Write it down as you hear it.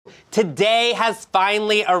Today has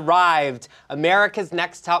finally arrived. America's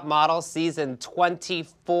Next Top Model Season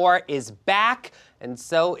 24 is back, and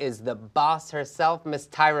so is the boss herself, Miss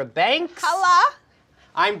Tyra Banks. Hello.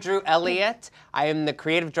 I'm Drew Elliot. I am the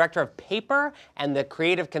creative director of Paper and the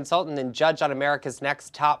creative consultant and judge on America's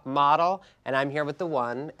Next Top Model, and I'm here with the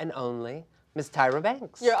one and only Miss Tyra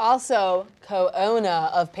Banks. You're also co-owner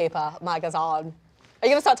of Paper magazine. Are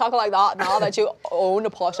you gonna start talking like that now that you own a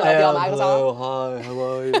portion of your magazine? Hello, hi, how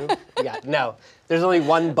are you? Yeah, no, there's only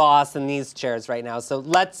one boss in these chairs right now, so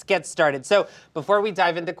let's get started. So before we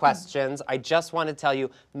dive into questions, I just want to tell you,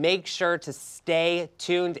 make sure to stay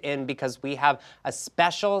tuned in because we have a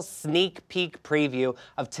special sneak peek preview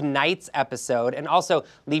of tonight's episode, and also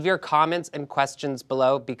leave your comments and questions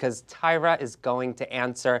below because Tyra is going to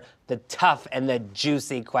answer the tough and the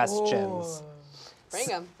juicy questions. Ooh. Bring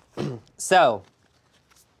them. So,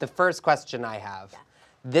 the first question I have,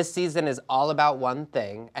 this season is all about one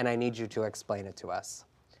thing, and I need you to explain it to us.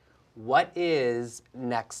 What is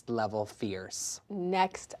Next Level Fierce?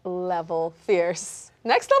 Next Level Fierce.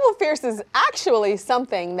 Next Level Fierce is actually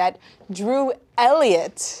something that Drew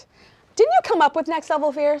Elliot, didn't you come up with Next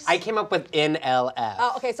Level Fierce? I came up with NLF.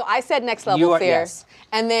 Oh, okay, so I said Next Level Fierce. Yes.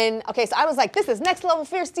 And then, okay, so I was like, this is Next Level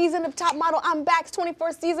Fierce season of Top Model. I'm back,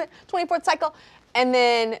 24th season, 24th cycle. And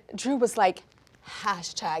then Drew was like,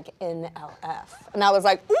 hashtag NLF. And I was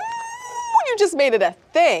like, ooh, you just made it a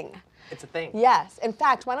thing. It's a thing. Yes. In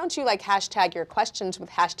fact, why don't you like hashtag your questions with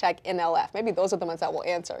hashtag NLF? Maybe those are the ones that will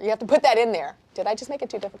answer. You have to put that in there. Did I just make it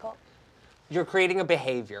too difficult? You're creating a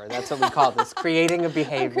behavior. That's what we call this, creating a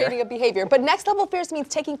behavior. I'm creating a behavior. But Next Level Fierce means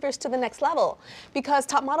taking Fierce to the next level. Because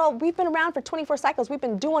Top Model, we've been around for 24 cycles. We've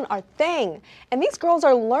been doing our thing. And these girls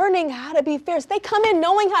are learning how to be fierce. They come in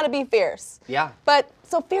knowing how to be fierce. Yeah. But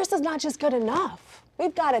so fierce is not just good enough.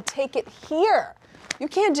 We've got to take it here. You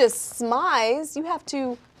can't just smize. You have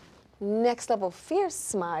to Next Level Fierce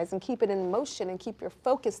smize and keep it in motion and keep your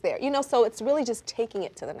focus there. You know, so it's really just taking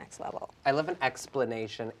it to the next level. I love an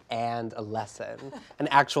explanation and a lesson, an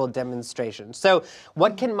actual demonstration. So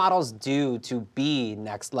what can models do to be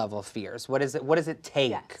Next Level Fierce? What is it? What does it take?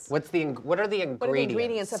 Yes. What are the ingredients? What are the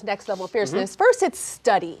ingredients of Next Level Fierceness? First, it's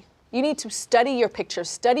study. You need to study your picture,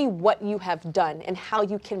 study what you have done and how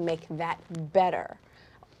you can make that better.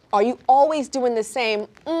 Are you always doing the same,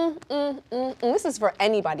 This is for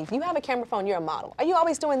anybody. If you have a camera phone, you're a model. Are you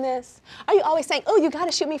always doing this? Are you always saying, oh, you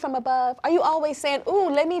gotta shoot me from above? Are you always saying, ooh,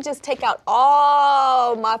 let me just take out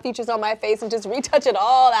all my features on my face and just retouch it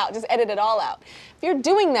all out, just edit it all out? If you're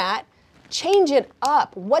doing that, change it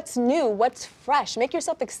up. What's new? What's fresh? Make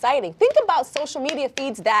yourself exciting. Think about social media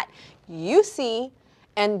feeds that you see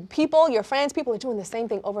and people, your friends, people are doing the same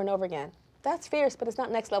thing over and over again. That's fierce, but it's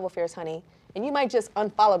not Next Level Fierce, honey. And you might just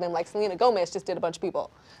unfollow them like Selena Gomez just did a bunch of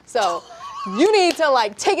people. So you need to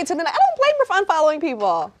like take it to the next. I don't blame her for unfollowing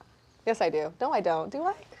people. Yes, I do. No, I don't. Do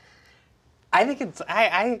I? I think it's,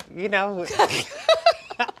 you know,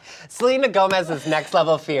 Selena Gomez is Next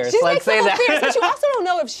Level Fierce. She's like, Next Level Fierce, but you also don't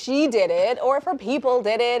know if she did it or if her people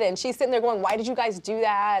did it, and she's sitting there going, why did you guys do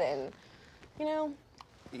that? And, you know.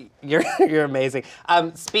 You're amazing.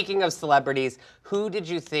 Speaking of celebrities, who did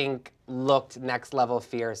you think looked Next Level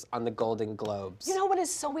Fierce on the Golden Globes? You know what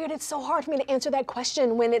is so weird? It's so hard for me to answer that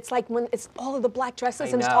question when it's like, when it's all of the black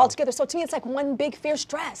dresses and it's all together. So to me, it's like one big fierce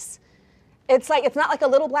dress. It's like, it's not like a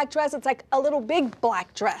little black dress, it's like a little big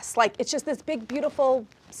black dress. Like, it's just this big, beautiful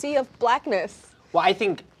sea of blackness. Well,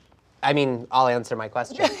 I mean, I'll answer my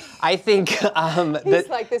question. I think He's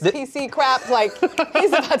like this PC crap, like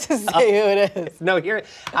he's about to say who it is. No,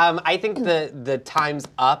 I think the Time's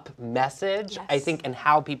Up message, Yes. I think, and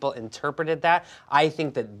how people interpreted that, I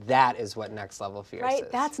think that is what Next Level Fierce Right,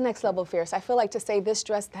 is. that's Next Level Fierce. I feel like to say this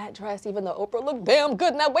dress, that dress, even though Oprah looked damn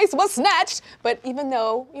good and that waist was snatched, but even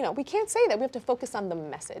though, you know, we can't say that. We have to focus on the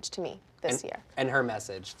message to me this year. And her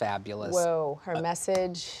message, fabulous. Whoa, her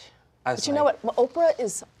message. But you like, know what? Oprah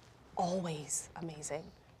is always amazing.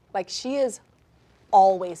 Like, she is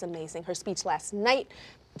always amazing. Her speech last night,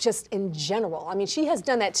 just in general. I mean, she has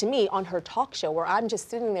done that to me on her talk show where I'm just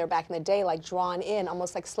sitting there back in the day, like drawn in,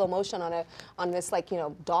 almost like slow motion on this, like, you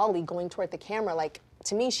know, dolly going toward the camera. Like,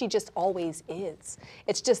 to me, she just always is.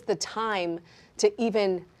 It's just the time to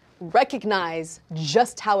even recognize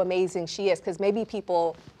just how amazing she is, because maybe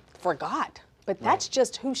people forgot. But that's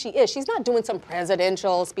just who she is. She's not doing some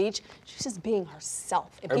presidential speech. She's just being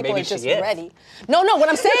herself. And people are just ready. No, what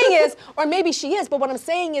I'm saying is, or maybe she is, but what I'm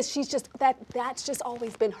saying is she's just, that's just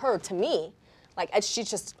always been her to me. Like, she's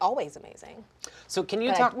just always amazing. So can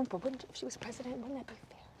you talk? But if she was president, wouldn't that be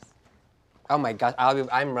fierce? Oh my gosh,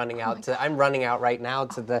 I'm running out right now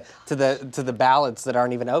to the ballots that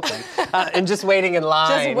aren't even open, and just waiting in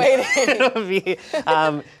line. Just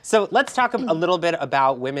waiting. So let's talk a little bit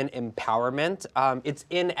about women empowerment. It's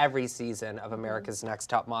in every season of America's Next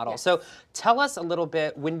Top Model. Yes. So tell us a little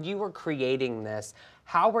bit, when you were creating this,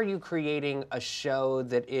 how were you creating a show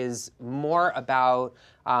that is more about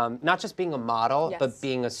not just being a model, Yes. but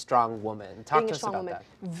being a strong woman? Talk to us about that.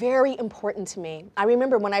 Very important to me. I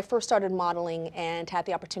remember when I first started modeling and had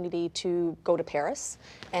the opportunity to go to Paris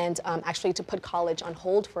and actually to put college on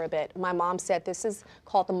hold for a bit. My mom said, this is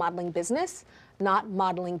called the modeling business, not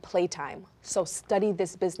modeling playtime. So study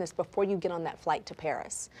this business before you get on that flight to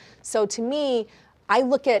Paris. So to me, I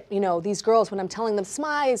look at, these girls when I'm telling them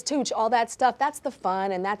smize, tooch, all that stuff, that's the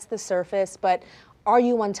fun and that's the surface, but are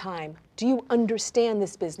you on time? Do you understand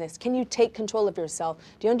this business? Can you take control of yourself?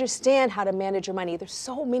 Do you understand how to manage your money? There's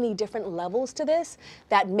so many different levels to this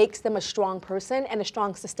that makes them a strong person and a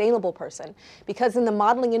strong, sustainable person. Because in the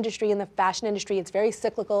modeling industry, in the fashion industry, it's very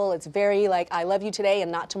cyclical. It's very like, I love you today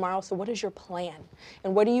and not tomorrow. So what is your plan?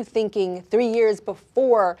 And what are you thinking 3 years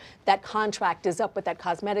before that contract is up with that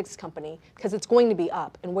cosmetics company? Because it's going to be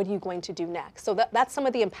up. And what are you going to do next? So that's some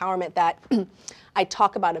of the empowerment that I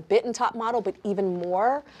talk about a bit in Top Model, but even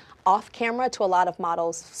more off camera to a lot of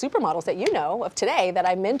models, supermodels that you know of today that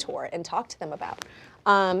I mentor and talk to them about.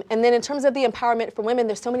 And then in terms of the empowerment for women,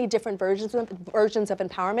 there's so many different versions of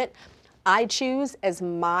empowerment. I choose as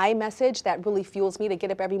my message that really fuels me to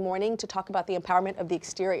get up every morning to talk about the empowerment of the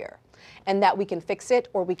exterior, and that we can fix it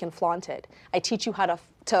or we can flaunt it. I teach you how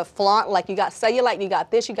to flaunt, like you got cellulite, you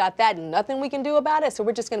got this, you got that, and nothing we can do about it, so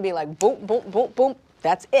we're just gonna be like boom, boom, boom, boom,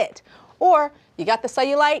 that's it. Or you got the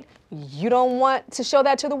cellulite, you don't want to show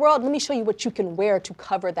that to the world, let me show you what you can wear to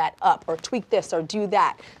cover that up, or tweak this or do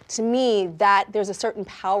that. To me, there's a certain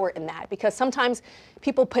power in that, because sometimes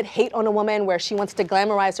people put hate on a woman where she wants to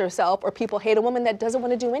glamorize herself, or people hate a woman that doesn't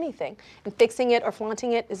want to do anything. And fixing it or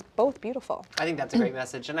flaunting it is both beautiful. I think that's a great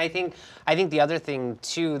message. And I think the other thing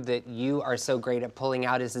too that you are so great at pulling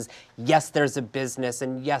out is yes, there's a business,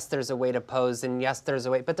 and yes, there's a way to pose, and yes, there's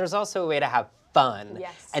a way, but there's also a way to have fun.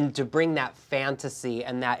 Yes. And to bring that fantasy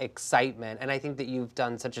and that excitement. And I think that you've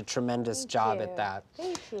done such a tremendous job at that.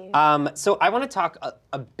 Thank you. So I want to talk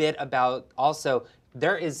a bit about also,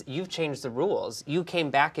 you've changed the rules. You came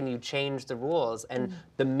back and you changed the rules, and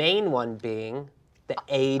the main one being the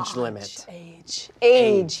age limit.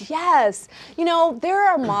 Age, yes. There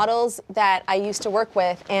are models that I used to work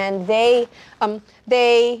with, and they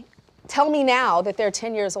tell me now that they're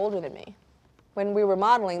 10 years older than me. When we were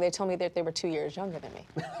modeling, they told me that they were 2 years younger than me.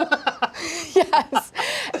 Yes.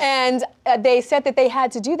 And they said that they had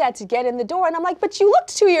to do that to get in the door. And I'm like, but you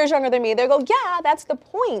looked 2 years younger than me. They go, yeah, that's the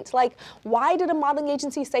point. Like, why did a modeling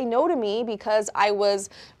agency say no to me because I was,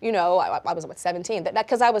 I was, 17?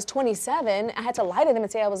 Because I was 27, I had to lie to them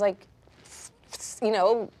and say I was like,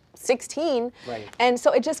 16. Right. And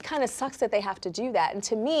so it just kind of sucks that they have to do that. And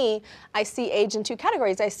to me, I see age in two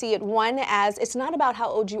categories. I see it, one, as it's not about how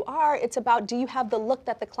old you are, it's about, do you have the look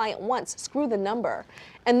that the client wants? Screw the number.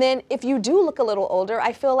 And then if you do look a little older,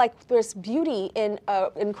 I feel like there's beauty in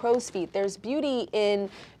crow's feet. There's beauty in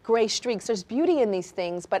gray streaks. There's beauty in these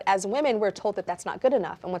things. But as women, we're told that that's not good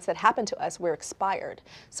enough. And once that happened to us, we're expired.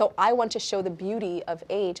 So I want to show the beauty of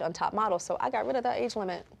age on Top Model. So I got rid of that age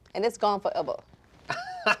limit, and it's gone forever.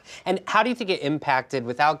 And how do you think it impacted,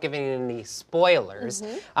 without giving any spoilers,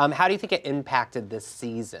 how do you think it impacted this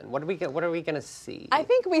season? What are we going to see? I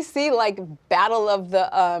think we see like battle of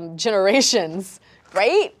the generations,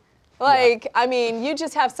 right? Like, yeah. I mean, you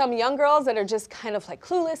just have some young girls that are just kind of like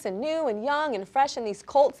clueless and new and young and fresh, and these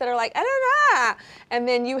colts that are like, I don't know. And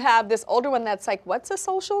then you have this older one that's like, what's a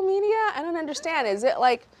social media? I don't understand. Is it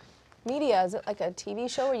like media? Is it like a TV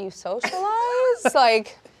show where you socialize?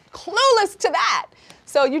 Like, clueless to that.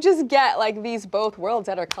 So you just get like these both worlds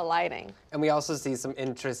that are colliding. And we also see some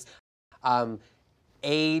interest,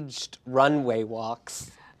 aged runway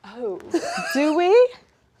walks. Oh, do we?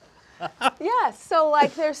 Yeah, so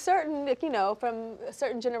like there's certain, from a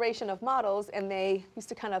certain generation of models, and they used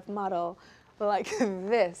to kind of model like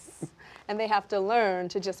this. And they have to learn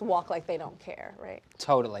to just walk like they don't care, right?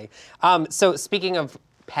 Totally. So speaking of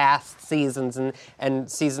past seasons and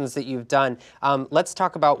seasons that you've done, let's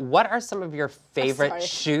talk about what are some of your favorite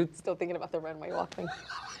shoots. Still thinking about the runway walk thing.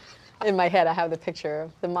 In my head, I have the picture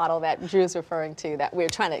of the model that Drew's referring to, that we're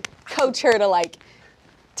trying to coach her to like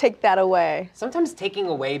take that away. Sometimes taking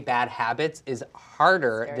away bad habits is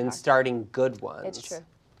harder than starting good ones. It's true.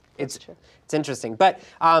 It's true. It's interesting. But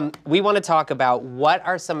we want to talk about what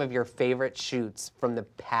are some of your favorite shoots from the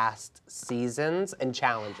past seasons and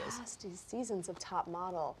challenges. Past seasons of Top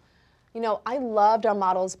Model. You know, I loved our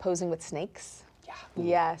models posing with snakes. Yeah.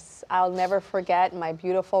 Yes, I'll never forget my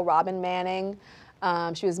beautiful Robin Manning.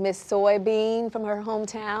 She was Miss Soybean from her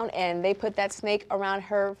hometown, and they put that snake around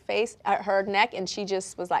her face, her neck, and she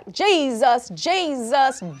just was like, Jesus,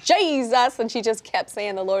 Jesus, Jesus, and she just kept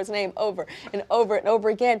saying the Lord's name over and over and over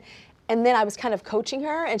again. And then I was kind of coaching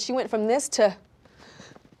her, and she went from this to,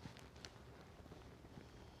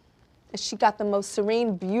 she got the most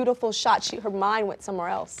serene, beautiful shot. Her mind went somewhere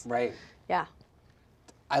else. Right. Yeah.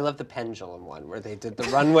 I love the pendulum one where they did the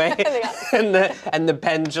runway and the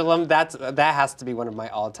pendulum. That has to be one of my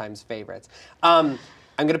all-time favorites. I'm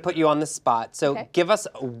gonna put you on the spot. So give us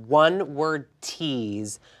a one-word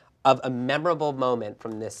tease of a memorable moment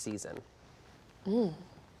from this season.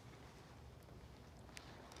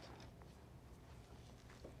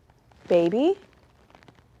 Baby.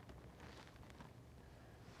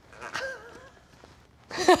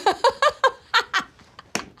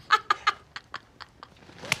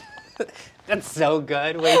 That's so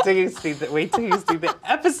good. Wait till you see the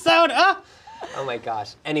episode. Oh my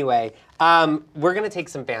gosh. Anyway, we're gonna take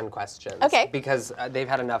some fan questions. Okay. Because they've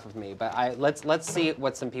had enough of me. But let's see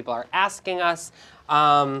what some people are asking us.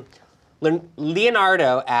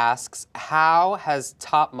 Leonardo asks, how has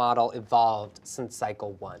Top Model evolved since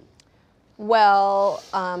cycle 1? Well,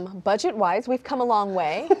 budget-wise, we've come a long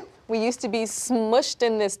way. We used to be smushed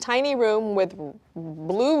in this tiny room with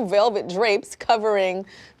blue velvet drapes covering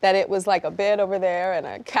that it was like a bed over there and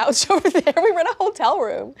a couch over there. We were in a hotel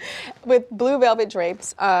room with blue velvet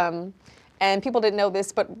drapes. And people didn't know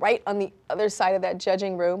this, but right on the other side of that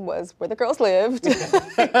judging room was where the girls lived.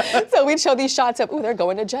 So we'd show these shots of, ooh, they're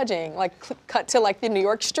going to judging. Like cut to like the New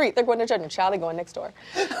York street, they're going to judging. Child, they're going next door.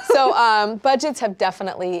 So budgets have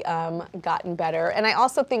definitely gotten better. And I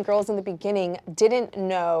also think girls in the beginning didn't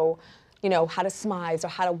know, you know, how to smize or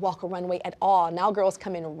how to walk a runway at all. Now girls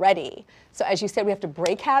come in ready. So as you said, we have to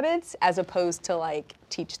break habits as opposed to like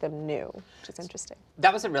teach them new, which is interesting.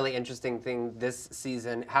 That was a really interesting thing this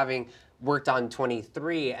season, having worked on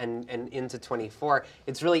 23 and into 24.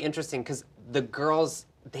 It's really interesting because the girls,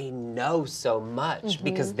 they know so much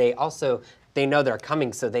because they know they're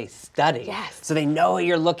coming, so they study. Yes. So they know what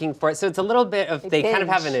you're looking for. So it's a little bit of, they kind of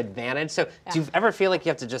have an binge. advantage. So do you ever feel like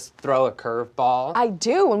you have to just throw a curveball? I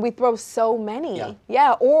do, and we throw so many.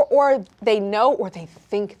 Yeah. Or they know, or they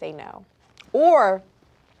think they know. Or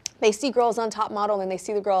they see girls on Top Model and they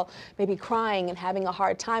see the girl maybe crying and having a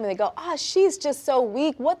hard time and they go, oh, she's just so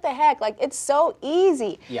weak, what the heck? Like, it's so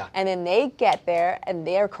easy. Yeah. And then they get there and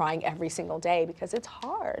they're crying every single day because it's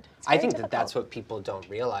hard. It's I think difficult. that's what people don't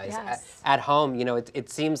realize. Yes. At home, you know,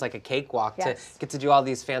 it seems like a cakewalk to get to do all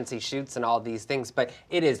these fancy shoots and all these things, but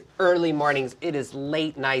it is early mornings, it is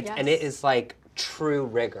late nights, and it is like true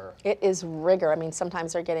rigor. It is rigor. I mean,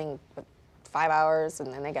 sometimes they're getting 5 hours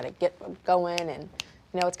and then they got to get going and,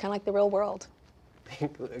 you know, it's kind of like the real world.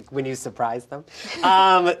 When you surprise them.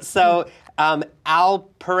 Al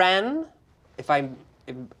Peren, if I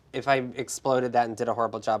exploded that and did a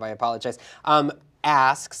horrible job, I apologize,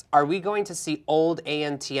 asks, are we going to see old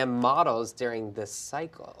ANTM models during this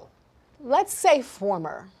cycle? Let's say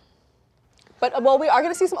former. But, well, we are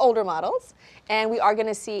going to see some older models, and we are going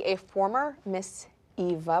to see a former Miss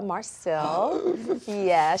Eva Marcel.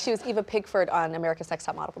 Yeah, she was Eva Pigford on America's Next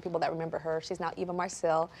Top Model, for people that remember her. She's now Eva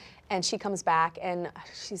Marcel, and she comes back, and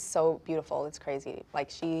she's so beautiful. It's crazy. Like,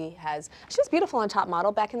 she was beautiful on Top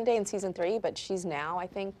Model back in the day in season 3, but she's now, I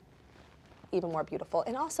think, even more beautiful.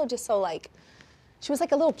 And also just so, like, she was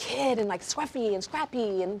like a little kid and like scruffy and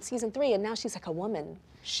scrappy in season 3, and now she's like a woman.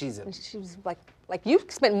 She was like you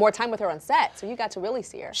spent more time with her on set, so you got to really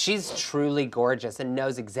see her. She's truly gorgeous and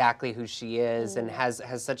knows exactly who she is and has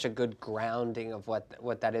such a good grounding of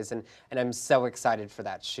what that is, and I'm so excited for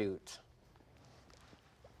that shoot.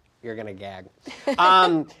 You're gonna gag.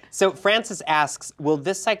 So Francis asks, will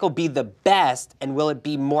this cycle be the best, and will it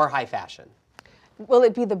be more high fashion? Will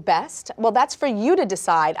it be the best? Well, that's for you to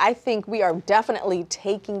decide. I think we are definitely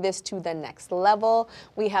taking this to the next level.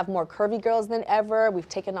 We have more curvy girls than ever. We've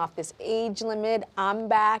taken off this age limit. I'm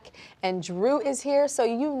back, and Drew is here, so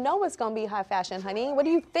you know it's gonna be high fashion, honey. What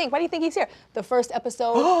do you think? Why do you think he's here? The first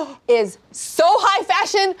episode is so high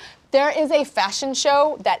fashion. There is a fashion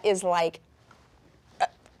show that is like,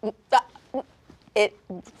 you're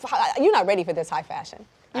not ready for this high fashion.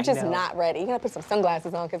 You're just not ready. You gotta put some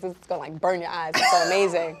sunglasses on because it's gonna like burn your eyes. It's so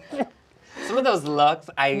amazing. Some of those looks,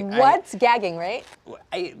 What's gagging, right?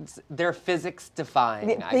 They're physics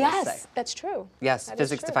defying, I would say. That's true. Yes, that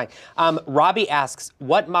physics is true. defying. Robbie asks,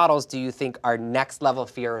 what models do you think are next level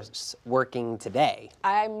fierce working today?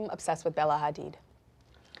 I'm obsessed with Bella Hadid.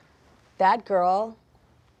 That girl,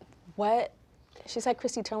 what she's like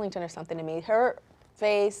Christy Turlington or something to me. Her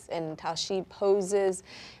face and how she poses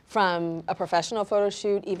from a professional photo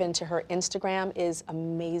shoot even to her Instagram is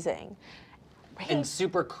amazing. And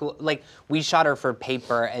super cool. Like, we shot her for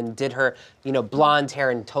paper and did her, you know, blonde hair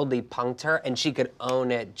and totally punked her, and she could own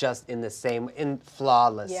it just in the same,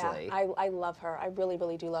 flawlessly. Yeah, I love her. I really,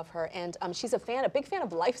 really do love her. And she's a big fan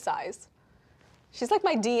of Life Size. She's like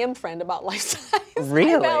my DM friend about Life Size.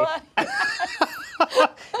 Really?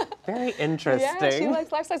 Very interesting. Yeah, she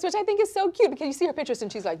likes Life Size, which I think is so cute because you see her pictures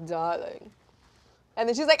and she's like, darling. And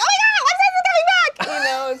then she's like, oh my God, Life Size is coming back! You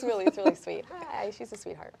know, it's really sweet. Hi, she's a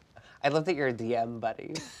sweetheart. I love that you're a DM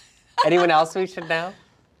buddy. Anyone else we should know?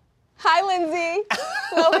 Hi, Lindsay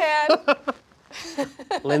Lohan.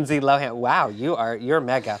 Lindsay Lohan. Wow, you're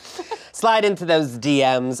mega. Slide into those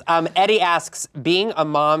DMs. Eddie asks, being a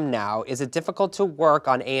mom now, is it difficult to work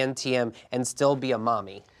on ANTM and still be a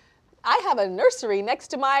mommy? I have a nursery next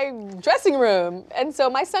to my dressing room, and so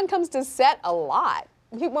my son comes to set a lot.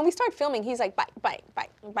 When we start filming, he's like, bye,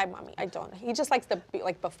 mommy. I don't. He just likes to be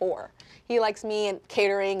like before. He likes me and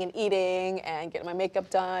catering and eating and getting my makeup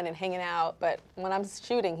done and hanging out. But when I'm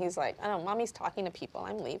shooting, he's like, I don't know, mommy's talking to people.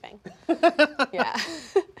 I'm leaving. Yeah.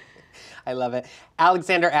 I love it.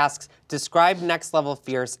 Alexander asks, describe Next Level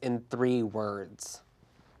Fierce in 3 words.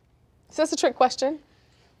 Is this a trick question?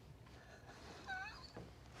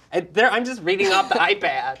 I'm just reading off the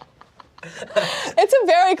iPad. It's a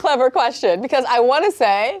very clever question because I want to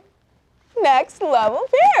say Next Level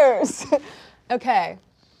Fierce. Okay.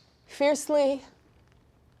 Fiercely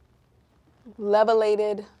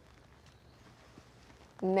levelated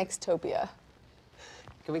Nextopia.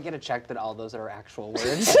 Can we get a check that all those are actual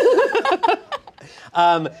words?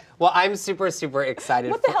 Well, I'm super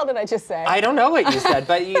excited. What the hell did I just say? I don't know what you said,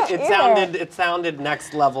 but it sounded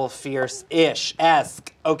Next Level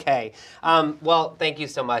Fierce-ish-esque. Okay. Well, thank you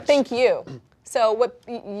so much. Thank you. So what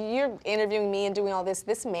you're interviewing me and doing all this,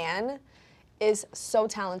 this man is so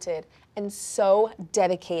talented and so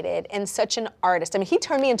dedicated and such an artist. I mean, he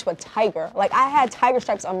turned me into a tiger. Like, I had tiger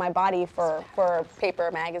stripes on my body for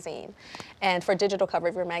Paper magazine and for digital cover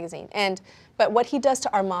of your magazine. But what he does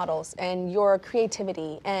to our models and your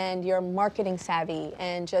creativity and your marketing savvy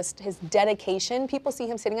and just his dedication, people see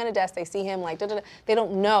him sitting on a desk, they see him like, they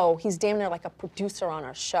don't know he's damn near like a producer on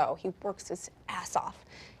our show. He works his ass off.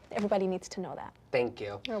 Everybody needs to know that. Thank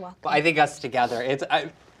you. You're welcome. Well, I think us together,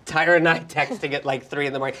 Tyra and I texting at like 3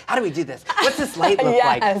 in the morning. How do we do this? What's this light look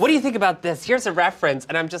Yes. like? What do you think about this? Here's a reference.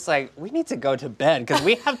 And I'm just like, we need to go to bed because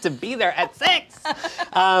we have to be there at 6.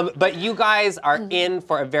 But you guys are in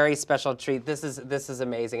for a very special treat. This is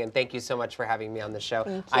amazing. And thank you so much for having me on the show.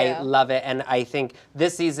 Thank you. I love it. And I think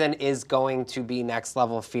this season is going to be Next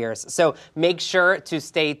Level Fierce. So make sure to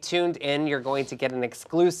stay tuned in. You're going to get an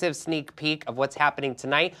exclusive sneak peek of what's happening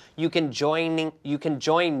tonight. You can join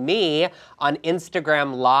me on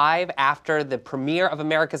Instagram Live after the premiere of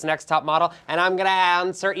America's Next Top Model, and I'm gonna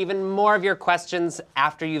answer even more of your questions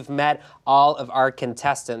after you've met all of our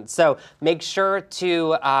contestants. So make sure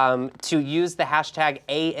to use the hashtag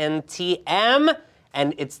ANTM,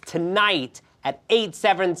 and it's tonight at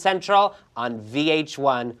 8/7 Central on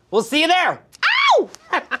VH1. We'll see you there. Ow!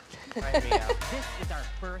 Right, Mia. This is our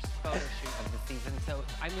first photo shoot of the season, so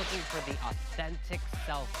I'm looking for the authentic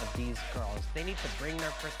self of these girls. They need to bring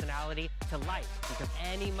their personality to life because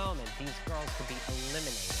any moment these girls could be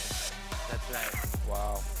eliminated. That's nice.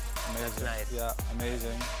 Wow. Amazing. That's nice. Yeah,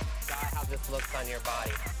 amazing. God, how this looks on your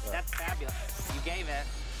body. Yeah. That's fabulous. You gave it.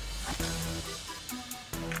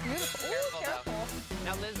 Beautiful. Careful, Ooh, careful. though.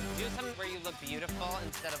 Now, Liz, do something where you look beautiful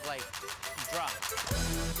instead of like drunk.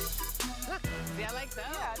 See, I like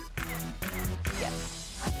that. Yeah. Yes.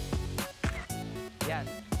 Yes,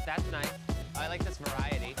 that's nice. I like this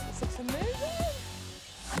variety. This looks amazing.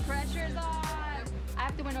 Pressure's on. I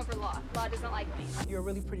have to win over Law. Law doesn't like me. You're a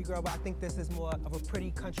really pretty girl, but I think this is more of a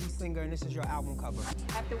pretty country singer, and this is your album cover.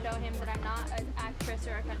 I have to show him that I'm not an actress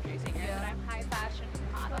or a country singer, that I'm high fashion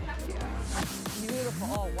model. Beautiful.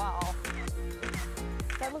 Oh, wow.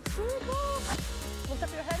 That looks beautiful. Lift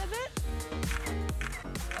up your head a bit.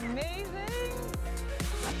 Amazing.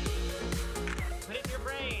 Put it in your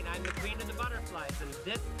brain. I'm the queen of the butterflies, and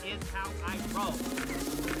this is how I roll.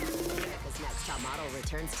 America's Next Top Model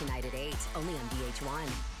returns tonight at 8, only on VH1.